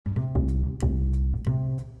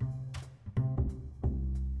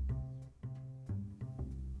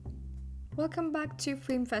Welcome back to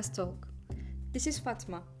Filmfest Talk. This is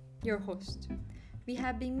Fatma, your host. We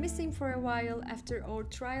have been missing for a while after our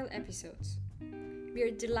trial episodes. We are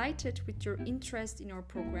delighted with your interest in our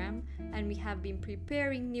program and we have been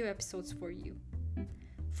preparing new episodes for you.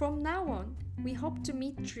 From now on, we hope to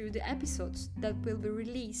meet through the episodes that will be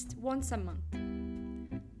released once a month.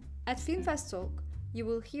 At Filmfest Talk, you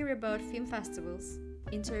will hear about film festivals,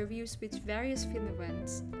 interviews with various film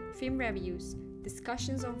events, film reviews,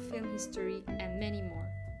 discussions on film history, and many more.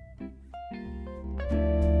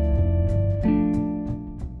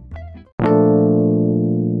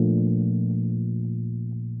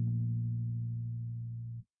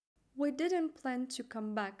 We didn't plan to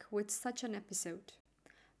come back with such an episode,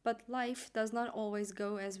 but life does not always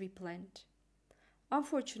go as we planned.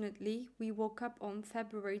 Unfortunately, we woke up on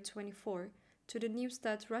February 24 to the news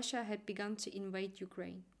that Russia had begun to invade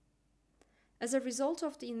Ukraine. As a result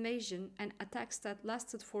of the invasion and attacks that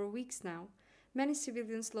lasted for weeks now, many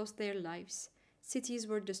civilians lost their lives, cities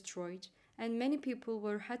were destroyed, and many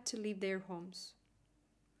people had to leave their homes.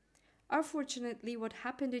 Unfortunately, what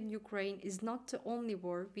happened in Ukraine is not the only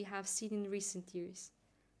war we have seen in recent years,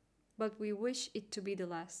 but we wish it to be the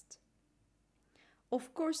last.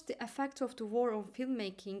 Of course, the effect of the war on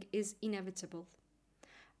filmmaking is inevitable.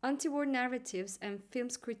 Anti-war narratives and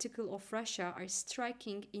films critical of Russia are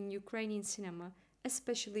striking in Ukrainian cinema,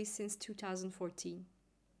 especially since 2014.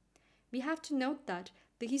 We have to note that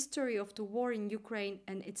the history of the war in Ukraine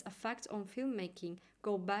and its effect on filmmaking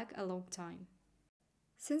go back a long time.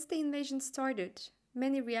 Since the invasion started,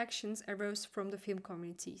 many reactions arose from the film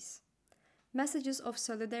communities. Messages of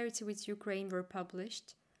solidarity with Ukraine were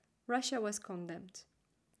published. Russia was condemned.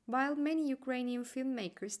 While many Ukrainian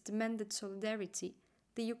filmmakers demanded solidarity,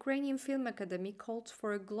 the Ukrainian Film Academy called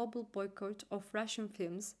for a global boycott of Russian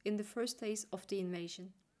films in the first days of the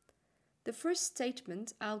invasion. The first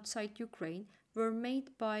statements outside Ukraine were made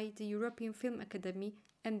by the European Film Academy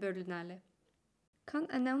and Berlinale. Cannes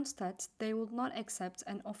announced that they would not accept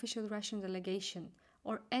an official Russian delegation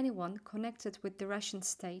or anyone connected with the Russian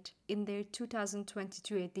state in their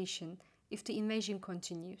 2022 edition if the invasion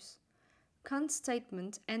continues. Cannes'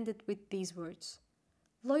 statement ended with these words: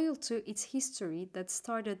 "Loyal to its history that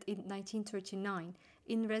started in 1939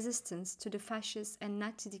 in resistance to the fascist and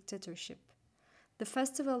Nazi dictatorship, the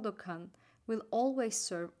Festival de Cannes will always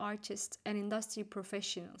serve artists and industry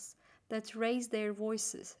professionals that raise their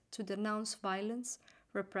voices to denounce violence,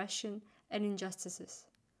 repression, and injustices,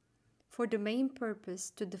 for the main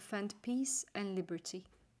purpose to defend peace and liberty."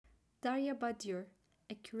 Daria Badyur,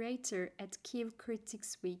 a curator at Kyiv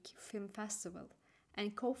Critics Week Film Festival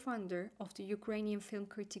and co-founder of the Ukrainian Film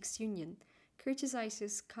Critics Union,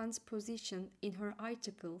 criticizes Cannes' position in her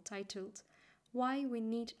article titled "Why We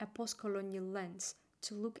Need a Post-Colonial Lens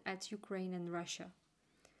to Look at Ukraine and Russia."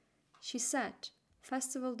 She said,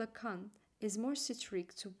 "Festival de Cannes is more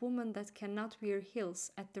satiric to women that cannot wear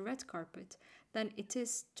heels at the red carpet than it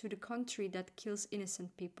is to the country that kills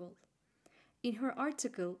innocent people." In her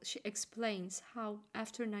article, she explains how,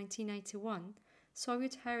 after 1991,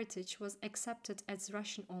 Soviet heritage was accepted as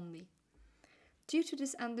Russian only. Due to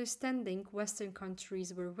this understanding Western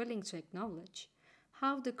countries were willing to acknowledge,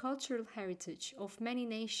 how the cultural heritage of many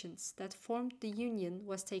nations that formed the Union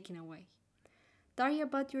was taken away. Daria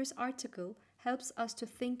Badyur's article helps us to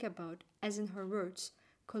think about, as in her words,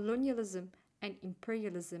 colonialism and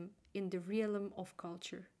imperialism in the realm of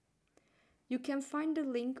culture. You can find the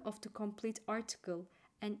link of the complete article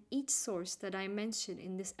and each source that I mentioned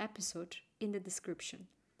in this episode in the description.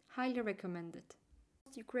 Highly recommended.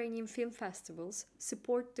 Ukrainian film festivals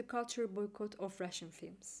support the cultural boycott of Russian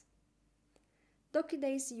films.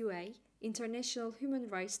 DocuDays UA, International Human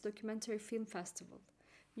Rights Documentary Film Festival,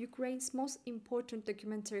 Ukraine's most important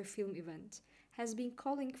documentary film event, has been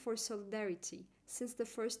calling for solidarity since the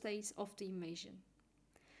first days of the invasion.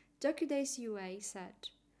 DocuDays UA said,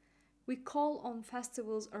 "We call on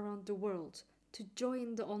festivals around the world to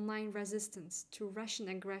join the online resistance to Russian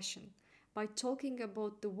aggression by talking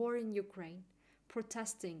about the war in Ukraine,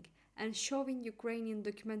 protesting, and showing Ukrainian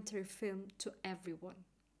documentary film to everyone."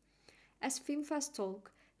 As Filmfest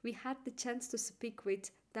Talk, we had the chance to speak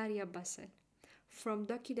with Daria Basel from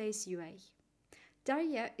DocuDays UA.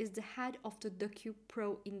 Daria is the head of the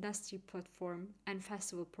DocuPro industry platform and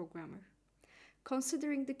festival programmer.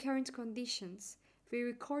 Considering the current conditions, we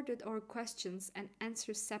recorded our questions and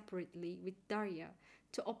answers separately with Daria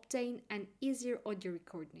to obtain an easier audio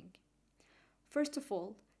recording. First of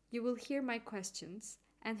all, you will hear my questions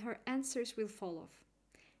and her answers will follow.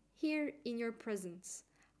 Here in your presence,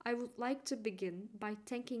 I would like to begin by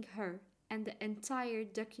thanking her and the entire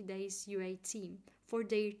DocuDays UA team for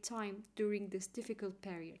their time during this difficult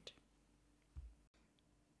period.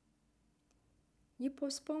 You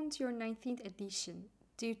postponed your 19th edition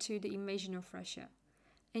due to the invasion of Russia,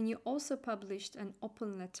 and you also published an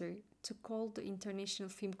open letter to call the international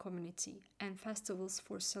film community and festivals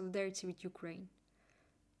for solidarity with Ukraine.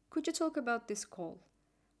 Could you talk about this call?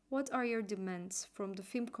 What are your demands from the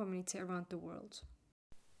film community around the world?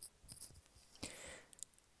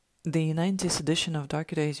 The 90th edition of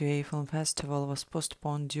Darker Days UA Film Festival was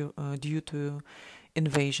postponed due to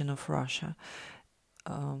invasion of Russia.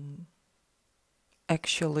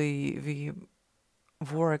 Actually, we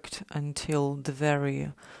worked until the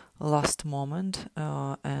very last moment,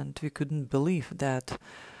 and we couldn't believe that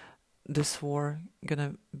this war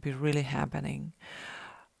gonna be really happening.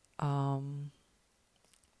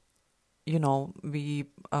 We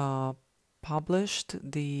published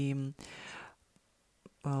the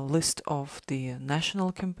list of the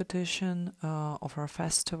national competition of our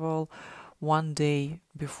festival one day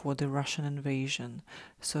before the Russian invasion.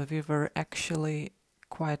 So we were actually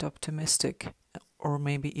quite optimistic, or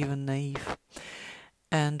maybe even naive.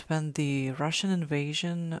 And when the Russian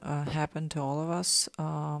invasion happened to all of us,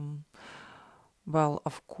 well,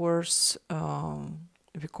 of course,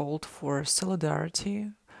 we called for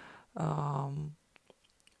solidarity from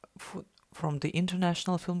the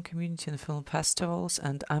international film community and film festivals,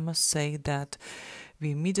 and I must say that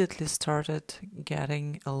we immediately started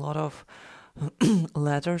getting a lot of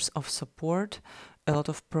letters of support, a lot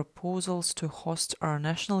of proposals to host our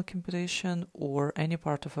national competition or any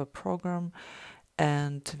part of a program,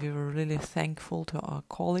 and we were really thankful to our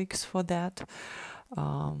colleagues for that.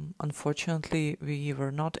 Unfortunately, we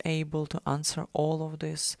were not able to answer all of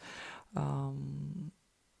this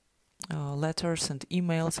letters and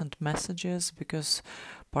emails and messages because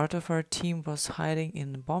part of our team was hiding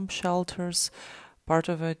in bomb shelters, part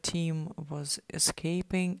of our team was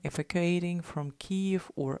evacuating from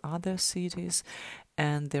Kiev or other cities,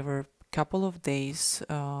 and there were a couple of days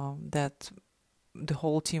that the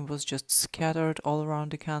whole team was just scattered all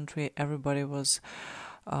around the country. Everybody was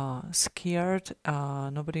scared,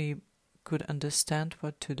 nobody could understand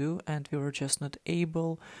what to do, and we were just not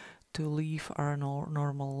able to live our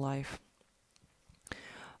normal life.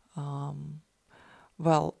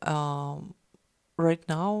 Right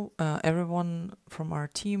now, everyone from our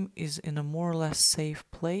team is in a more or less safe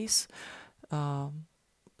place.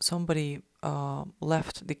 Somebody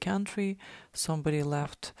left the country, somebody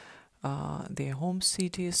left their home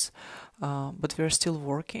cities, but we're still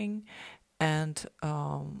working, and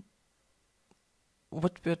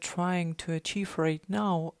what we're trying to achieve right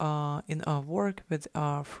now in our work with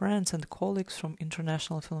our friends and colleagues from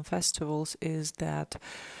international film festivals is that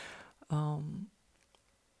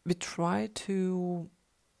we try to,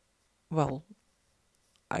 well,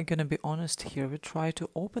 I'm gonna be honest here, we try to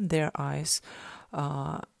open their eyes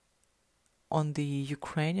on the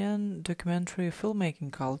Ukrainian documentary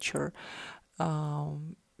filmmaking culture. We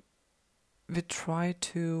try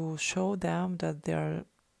to show them that there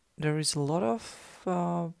is a lot of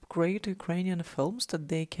great Ukrainian films that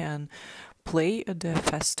they can play at the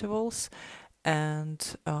festivals,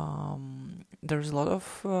 and there's a lot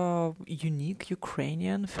of unique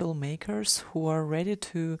Ukrainian filmmakers who are ready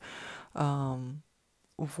to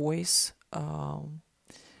voice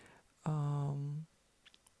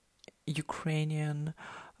Ukrainian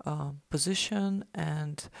position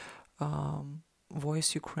and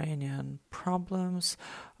voice Ukrainian problems,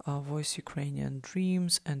 voice Ukrainian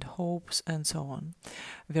dreams and hopes, and so on.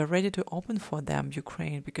 We are ready to open for them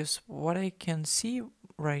Ukraine, because what I can see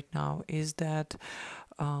right now is that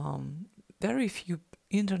very few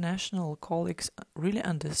international colleagues really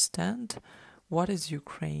understand what is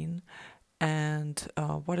Ukraine and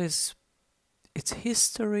what is its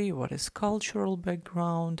history, what is cultural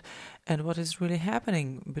background, and what is really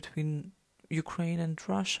happening between Ukraine and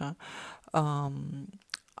Russia.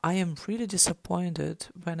 I am really disappointed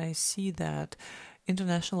when I see that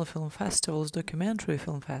international film festivals, documentary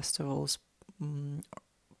film festivals,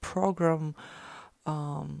 program,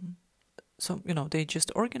 they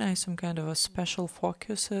just organize some kind of a special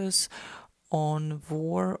focuses on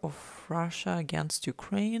war of Russia against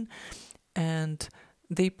Ukraine, and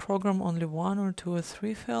they program only 1 or 2 or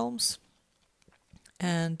 3 films,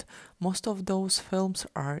 and most of those films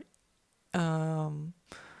are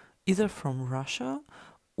either from Russia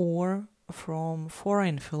or from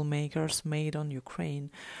foreign filmmakers made on Ukraine,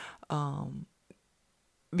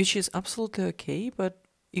 which is absolutely okay, but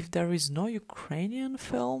if there is no Ukrainian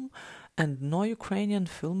film and no Ukrainian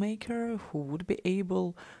filmmaker who would be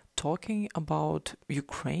able talking about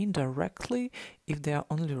Ukraine directly, if there are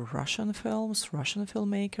only Russian films, Russian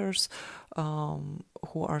filmmakers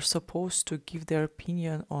who are supposed to give their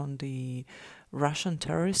opinion on the Russian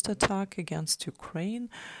terrorist attack against Ukraine,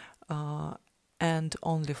 and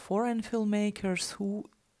only foreign filmmakers who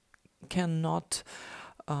cannot,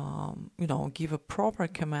 give a proper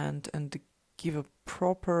command and give a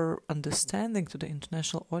proper understanding to the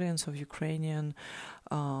international audience of Ukrainian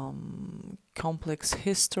complex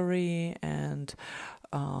history and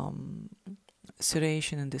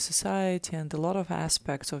situation in the society and a lot of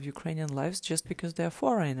aspects of Ukrainian lives just because they're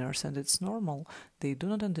foreigners, and it's normal. They do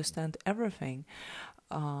not understand everything.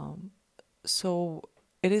 So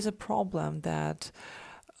it is a problem that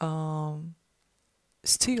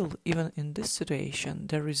still, even in this situation,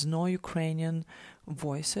 there is no Ukrainian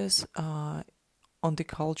voices on the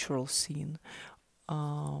cultural scene.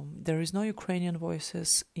 There is no Ukrainian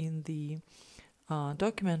voices in the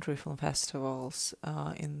documentary film festivals,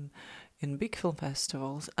 in big film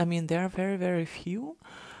festivals. I mean, there are very, very few,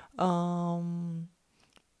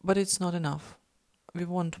 but it's not enough. We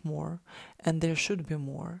want more, and there should be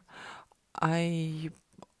more. I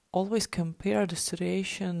always compare the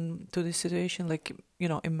situation to the situation, like,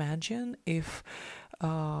 imagine if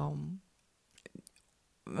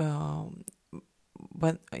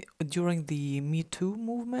when during the Me Too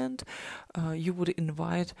movement, you would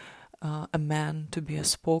invite a man to be a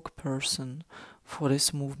spokesperson for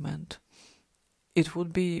this movement. It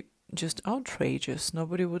would be just outrageous.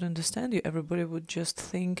 Nobody would understand you. Everybody would just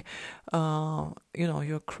think,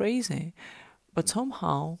 you're crazy. But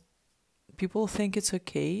somehow, people think it's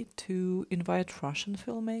okay to invite Russian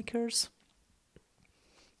filmmakers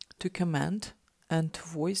to comment and to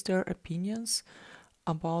voice their opinions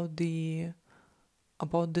about this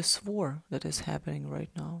war that is happening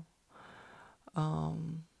right now.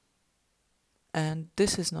 And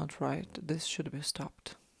this is not right. This should be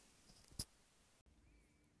stopped.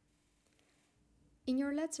 In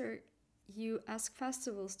your letter, you ask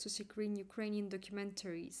festivals to screen Ukrainian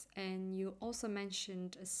documentaries, and you also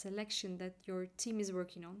mentioned a selection that your team is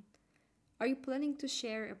working on. Are you planning to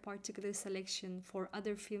share a particular selection for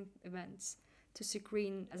other film events to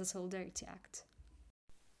screen as a solidarity act?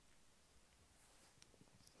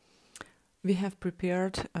 We have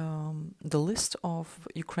prepared the list of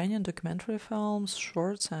Ukrainian documentary films,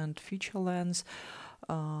 shorts and feature lengths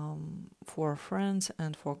for friends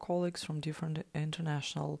and for colleagues from different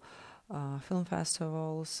international film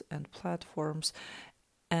festivals and platforms.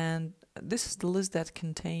 And this is the list that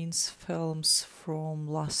contains films from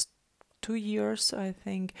last 2 years, I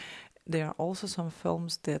think. There are also some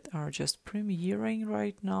films that are just premiering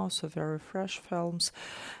right now, so very fresh films.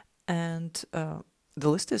 And the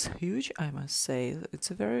list is huge, I must say.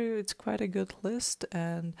 It's quite a good list,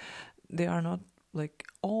 and they are not like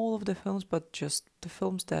all of the films, but just the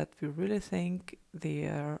films that we really think they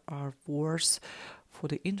are worth for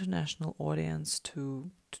the international audience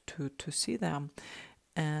to see them.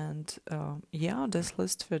 And this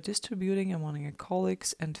list we're distributing among our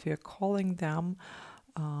colleagues, and we're calling them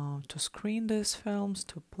to screen these films,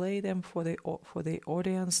 to play them for the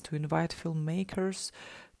audience, to invite filmmakers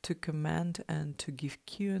to comment and to give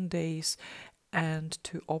Q&As, and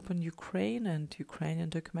to open Ukraine and Ukrainian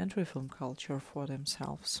documentary film culture for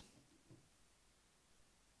themselves.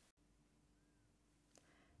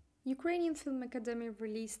 Ukrainian Film Academy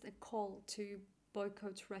released a call to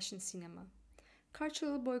boycott Russian cinema.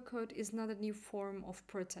 Cultural boycott is not a new form of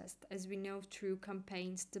protest, as we know through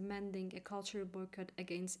campaigns demanding a cultural boycott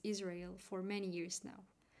against Israel for many years now.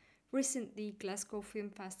 Recently, Glasgow Film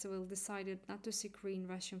Festival decided not to screen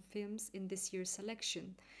Russian films in this year's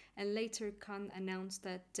selection, and later Cannes announced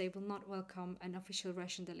that they will not welcome an official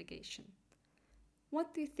Russian delegation.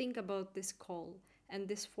 What do you think about this call and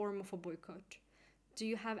this form of a boycott? Do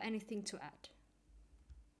you have anything to add?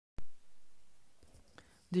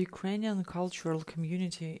 The Ukrainian cultural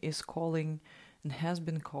community is calling and has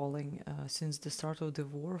been calling since the start of the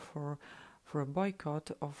war for a boycott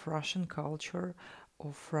of Russian culture,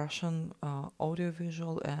 of Russian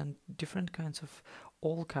audiovisual and different kinds of,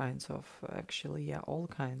 all kinds of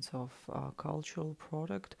cultural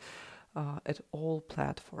product at all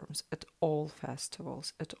platforms, at all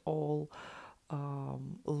festivals, at all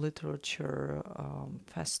literature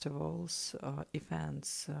festivals,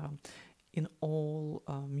 events, in all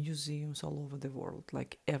museums all over the world,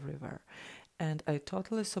 like everywhere. And I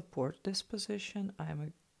totally support this position. I'm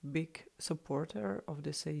a big supporter of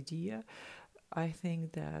this idea. I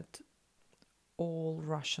think that all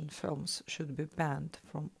Russian films should be banned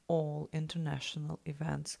from all international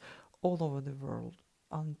events all over the world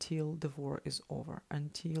until the war is over,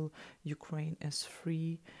 until Ukraine is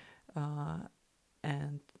free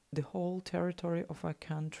and the whole territory of our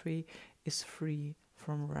country is free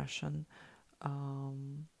from Russian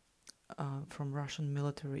from Russian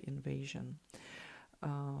military invasion.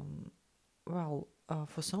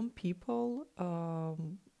 For some people,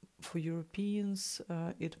 for Europeans,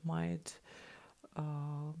 uh, it might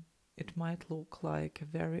look like a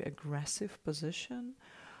very aggressive position.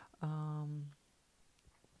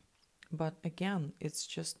 But again, it's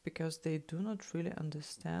just because they do not really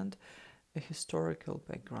understand a historical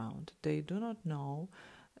background. They do not know,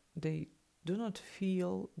 they do not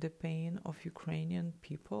feel the pain of Ukrainian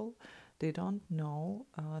people. They don't know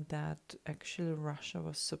that actually Russia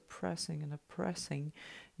was suppressing and oppressing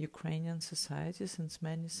Ukrainian society since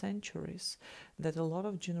many centuries, that a lot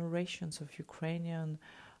of generations of Ukrainian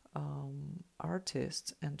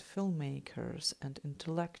artists and filmmakers and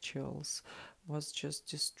intellectuals was just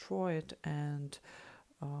destroyed and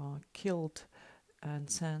killed and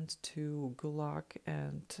sent to Gulag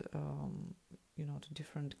and to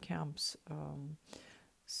different camps.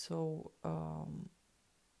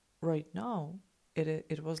 Right now,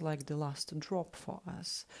 it was like the last drop for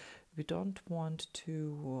us. We don't want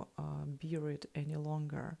to bear it any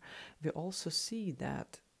longer. We also see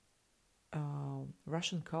that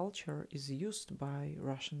Russian culture is used by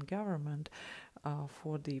Russian government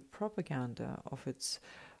for the propaganda of its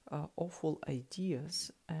awful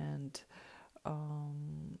ideas, and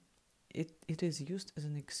it is used as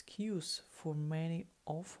an excuse for many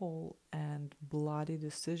awful and bloody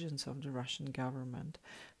decisions of the Russian government,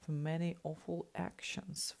 for many awful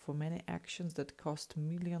actions, for many actions that cost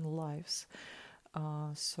million lives.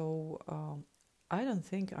 I don't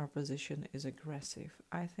think our position is aggressive.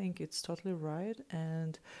 I think it's totally right,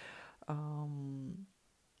 and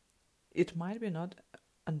it might be not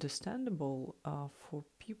understandable for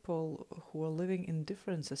people who are living in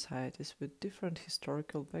different societies with different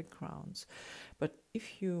historical backgrounds. But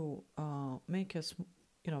if you make a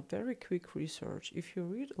very quick research, if you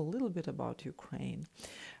read a little bit about Ukraine,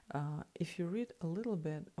 if you read a little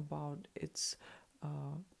bit about its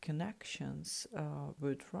connections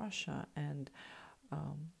with Russia, and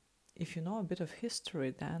if you know a bit of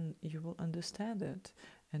history, then you will understand it,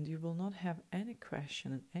 and you will not have any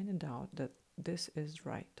question and any doubt that this is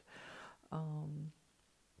right.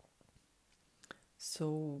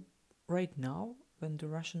 So right now, when the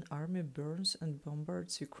Russian army burns and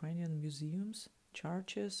bombards Ukrainian museums,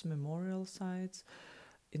 churches, memorial sites,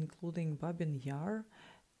 including Babin Yar,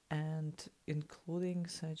 and including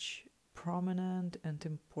such prominent and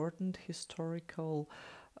important historical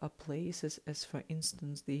places as, for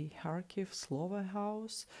instance, the Kharkiv Slova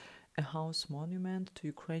House, a house monument to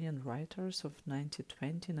Ukrainian writers of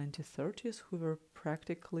 1920s, 1930s who were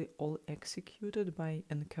practically all executed by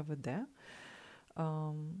NKVD.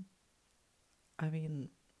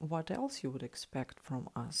 What else you would expect from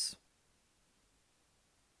us?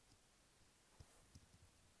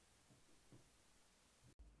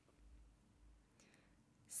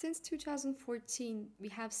 Since 2014, we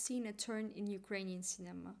have seen a turn in Ukrainian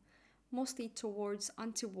cinema, mostly towards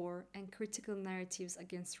anti-war and critical narratives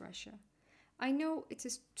against Russia. I know it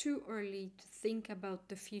is too early to think about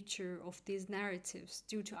the future of these narratives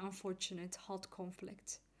due to unfortunate hot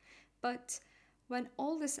conflict. But when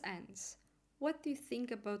all this ends, what do you think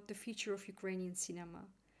about the future of Ukrainian cinema?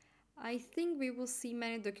 I think we will see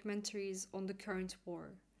many documentaries on the current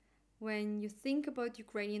war. When you think about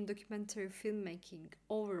Ukrainian documentary filmmaking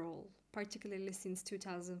overall, particularly since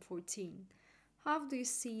 2014, how do you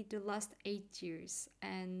see the last 8 years,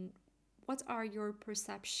 and what are your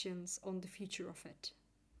perceptions on the future of it?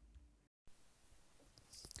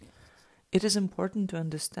 It is important to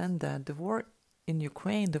understand that the war in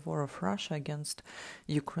Ukraine, the war of Russia against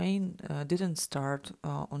Ukraine, didn't start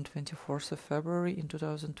on 24th of February in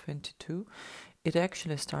 2022. It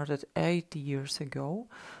actually started 8 years ago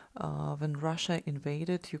when Russia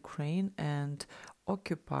invaded Ukraine and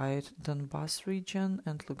occupied Donbas region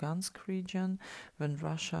and Lugansk region, when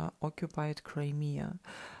Russia occupied Crimea.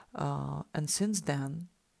 And since then,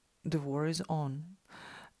 the war is on.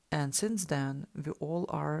 And since then, we all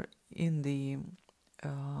are in the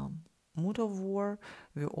mood of war,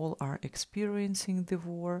 we all are experiencing the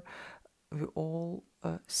war, we all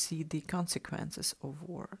see the consequences of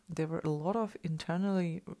war. There were a lot of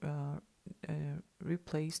internally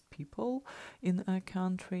replaced people in our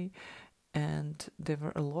country, and there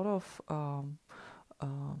were a lot of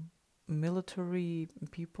military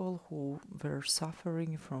people who were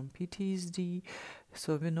suffering from PTSD.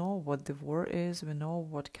 So we know what the war is, we know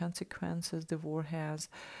what consequences the war has,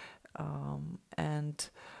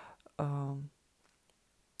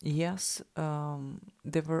 Yes,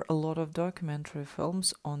 there were a lot of documentary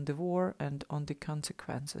films on the war and on the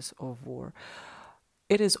consequences of war.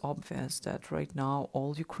 It is obvious that right now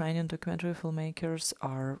all Ukrainian documentary filmmakers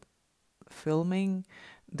are filming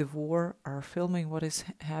the war, are filming what is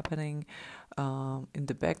happening in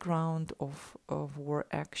the background of war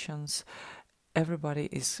actions. Everybody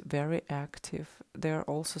is very active. There are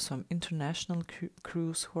also some international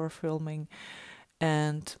crews who are filming,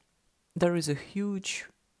 and there is a huge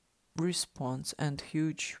response and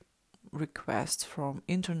huge requests from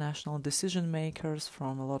international decision makers,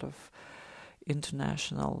 from a lot of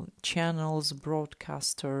international channels,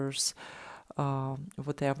 broadcasters,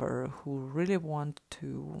 whatever, who really want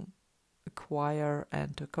to acquire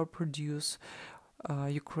and to co-produce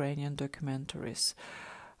Ukrainian documentaries.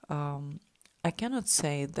 I cannot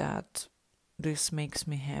say that this makes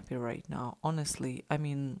me happy right now. Honestly, I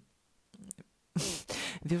mean,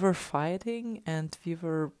 we were fighting and we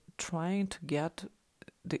were trying to get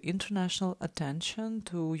the international attention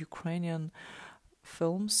to Ukrainian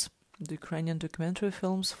films, the Ukrainian documentary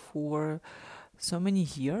films, for so many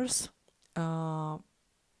years. But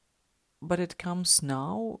it comes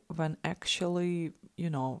now when actually,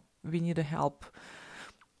 we need help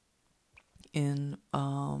in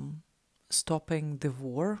stopping the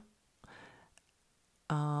war.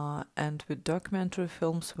 And with documentary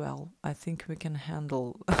films, well, I think we can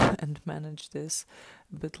handle and manage this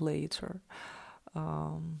a bit later.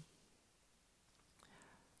 I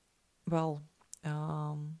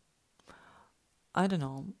don't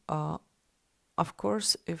know. Of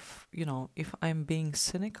course, if I'm being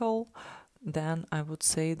cynical, then I would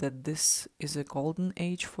say that this is a golden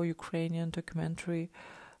age for Ukrainian documentary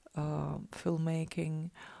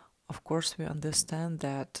filmmaking. Of course, we understand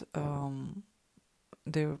that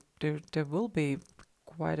there will be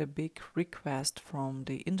quite a big request from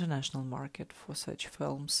the international market for such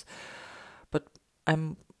films. But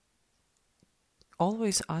I'm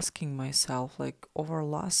always asking myself, like, over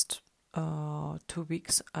last 2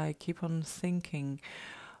 weeks, I keep on thinking,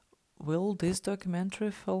 will these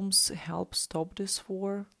documentary films help stop this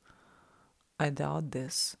war? I doubt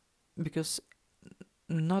this, because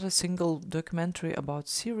not a single documentary about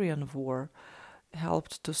Syrian war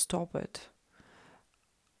helped to stop it.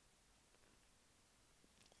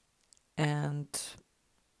 And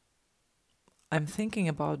I'm thinking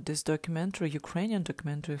about this Ukrainian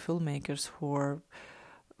documentary filmmakers who are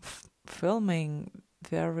filming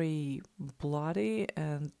very bloody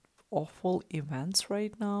and awful events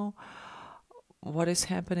right now. What is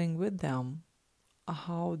happening with them?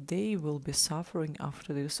 How they will be suffering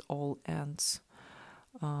after this all ends.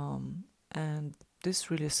 And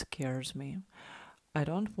this really scares me. I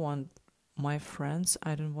don't want my friends,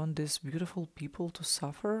 I don't want these beautiful people to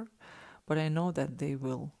suffer, but I know that they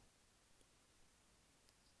will.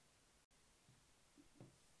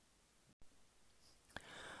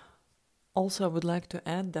 Also, I would like to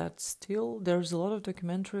add that still there's a lot of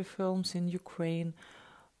documentary films in Ukraine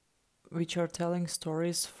which are telling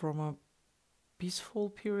stories from a peaceful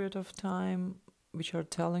period of time, which are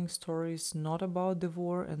telling stories not about the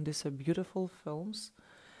war, and these are beautiful films,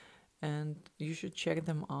 and you should check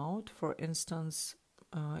them out. For instance,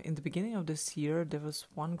 in the beginning of this year, there was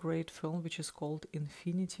one great film which is called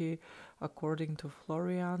Infinity, according to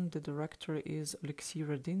Florian. The director is Alexei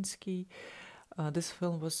Radinsky. This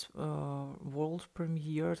film was world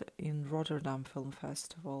premiered in Rotterdam Film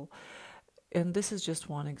Festival. And this is just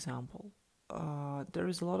one example. There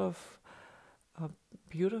is a lot of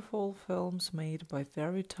beautiful films made by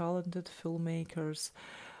very talented filmmakers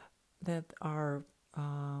that are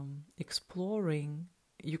exploring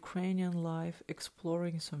Ukrainian life,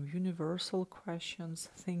 exploring some universal questions,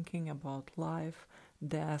 thinking about life,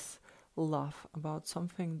 death, love, about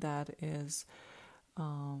something that is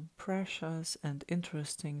precious and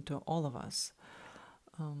interesting to all of us.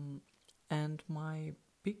 And my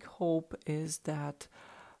big hope is that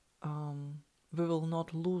we will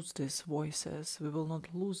not lose these voices, we will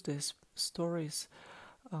not lose these stories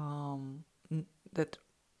that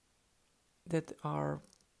are,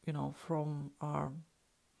 from our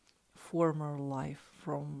former life,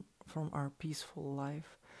 from our peaceful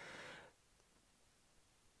life.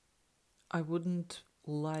 I wouldn't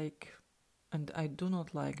like, and I do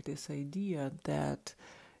not like this idea that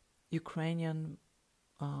Ukrainian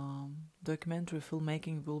documentary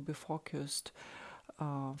filmmaking will be focused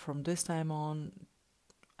from this time on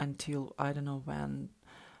until I don't know when,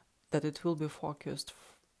 that it will be focused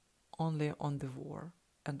only on the war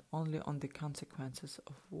and only on the consequences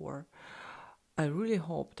of war. I really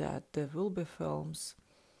hope that there will be films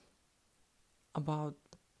about,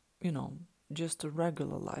 just a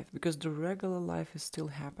regular life, because the regular life is still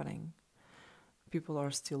happening. People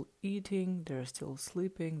are still eating, they're still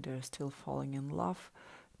sleeping, they're still falling in love,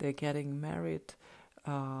 they're getting married,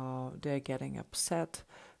 they're getting upset,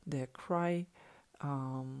 they cry.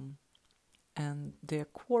 and they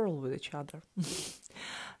quarrel with each other.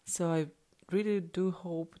 So I really do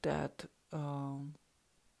hope that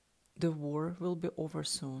the war will be over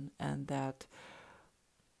soon, and that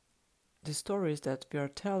the stories that we are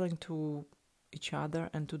telling to each other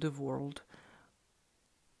and to the world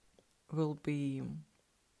will be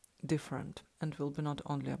different and will be not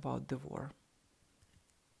only about the war.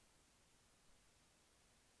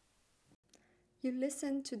 You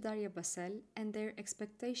listened to Daria Basel and their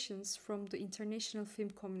expectations from the international film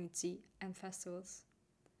community and festivals.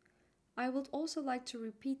 I would also like to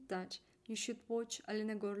repeat that you should watch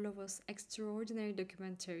Alina Gorlova's extraordinary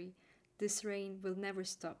documentary, This Rain Will Never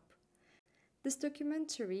Stop. This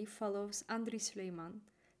documentary follows Andriy Suleiman,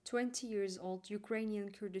 20 years old Ukrainian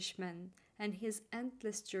Kurdish man, and his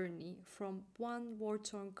endless journey from one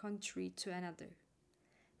war-torn country to another.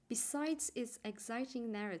 Besides its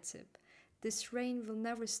exciting narrative, This Rain Will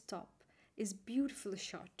Never Stop is beautifully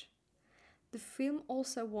shot. The film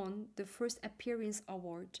also won the first appearance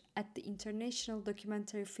award at the International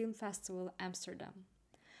Documentary Film Festival Amsterdam.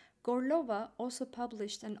 Gorlova also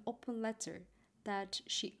published an open letter that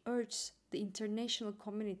she urged the international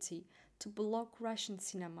community to block Russian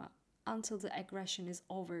cinema until the aggression is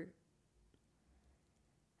over.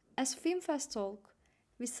 As FilmFest Talk,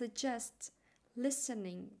 we suggest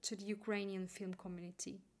listening to the Ukrainian film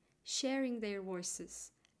community, sharing their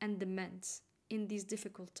voices and demands in these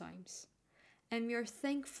difficult times. And we are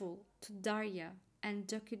thankful to Daria and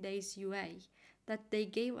DocuDays UA that they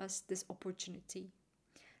gave us this opportunity.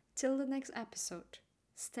 Till the next episode,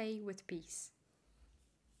 stay with peace.